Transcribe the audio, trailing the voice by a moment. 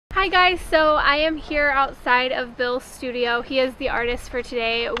Hi guys, so I am here outside of Bill's studio. He is the artist for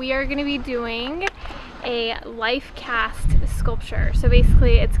today. We are going to be doing a life cast sculpture. So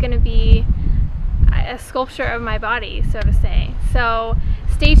basically it's going to be a sculpture of my body, so to say. So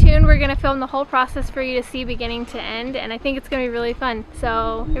stay tuned, we're going to film the whole process for you to see beginning to end, and I think it's going to be really fun.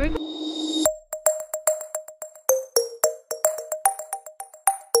 So here we go.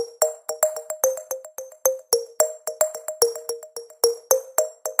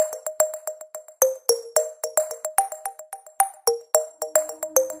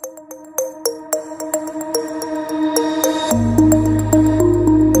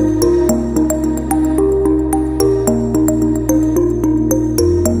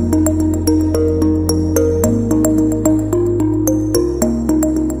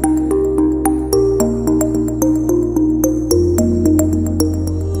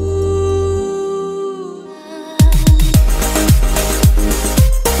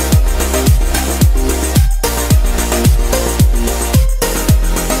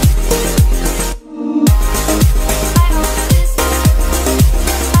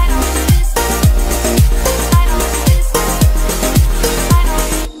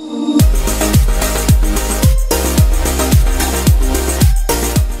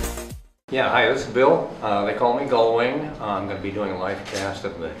 Yeah, hi, this is Bill. They call me Gullwing. I'm going to be doing a life cast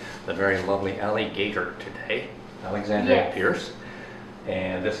of the very lovely alligator today, Alexandria Pierce.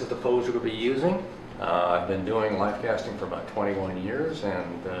 And this is the pose we're going to be using. I've been doing life casting for about 21 years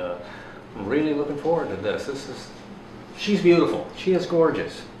and I'm really looking forward to this. She's beautiful. She is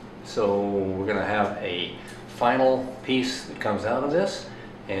gorgeous. So we're going to have a final piece that comes out of this,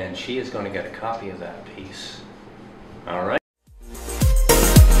 and she is going to get a copy of that piece. All right.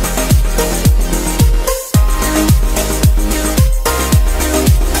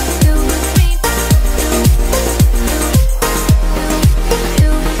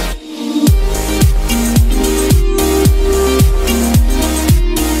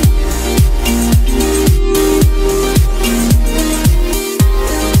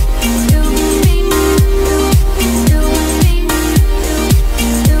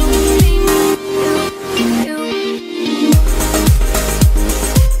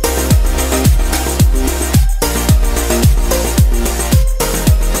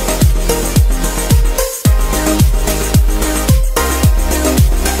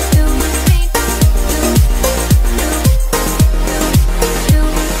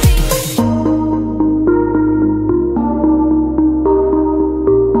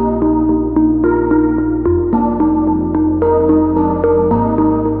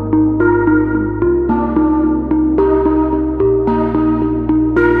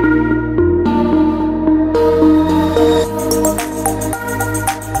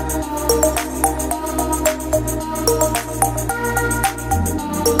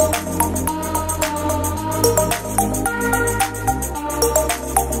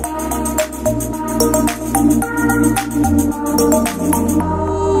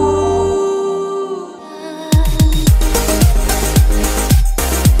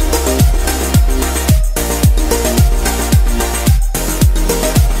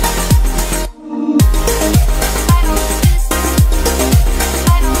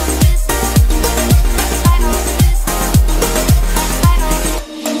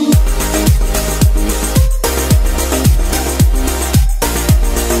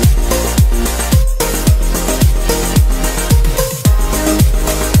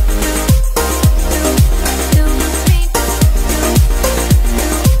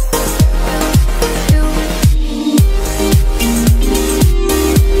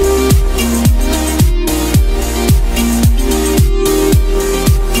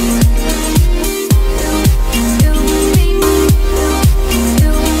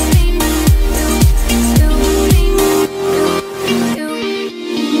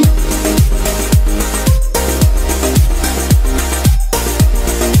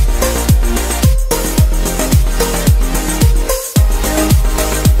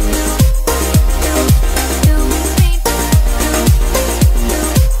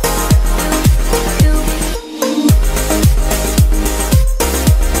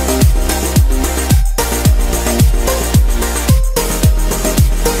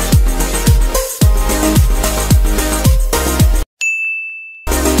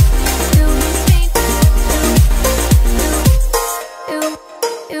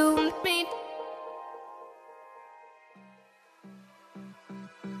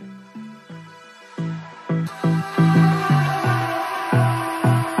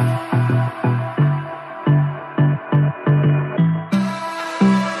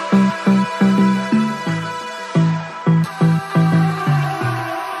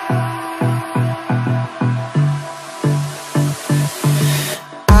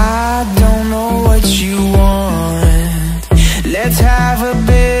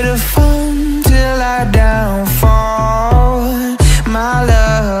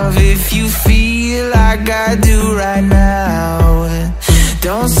 if you feel like I do right now.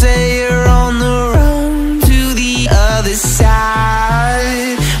 Don't say you're on the run to the other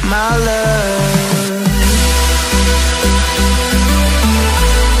side, my love.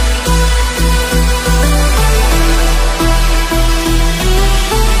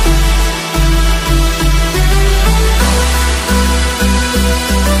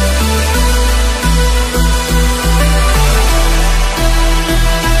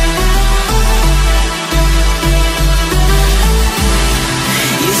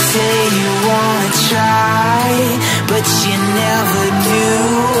 But you never do.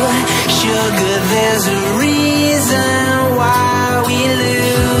 Sugar, there's a reason why we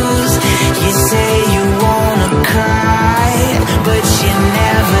lose. You say you wanna cry, but you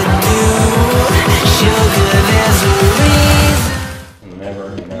never do. Sugar, there's a reason.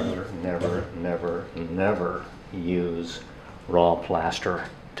 Never use raw plaster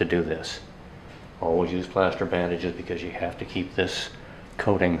to do this. Always use plaster bandages because you have to keep this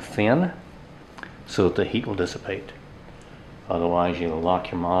coating thin so that the heat will dissipate. Otherwise, you'll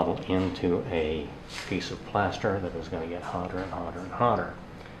lock your model into a piece of plaster that is going to get hotter and hotter and hotter.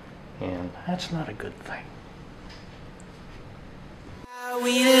 And that's not a good thing.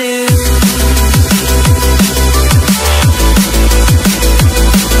 We lose.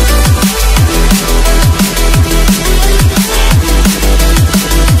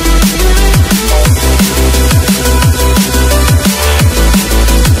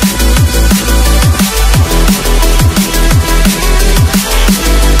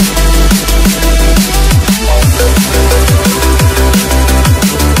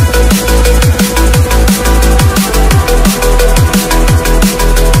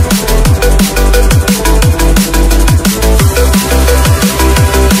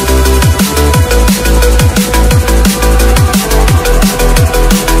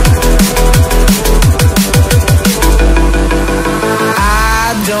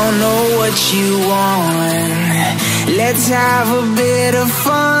 Let's have a bit of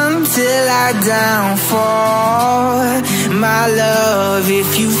fun till I downfall, my love,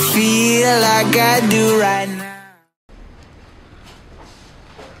 if you feel like I do right now.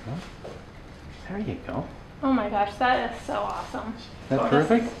 There you go. Oh my gosh, that is so awesome. Is that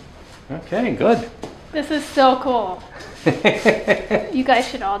perfect? Okay, good. This is so cool. You guys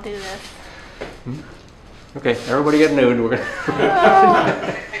should all do this. Okay, everybody get nude. We're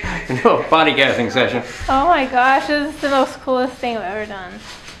gonna do a body casting session. Oh my gosh, this is the most coolest thing I've ever done.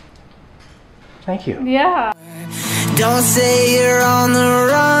 Thank you. Yeah. Don't say you're on the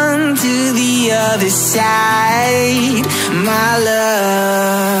run to the other side, my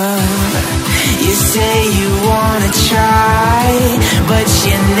love. You say you wanna try, but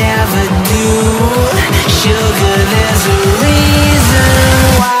you never do. Sugar, there's a reason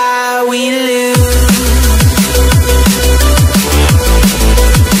why we lose.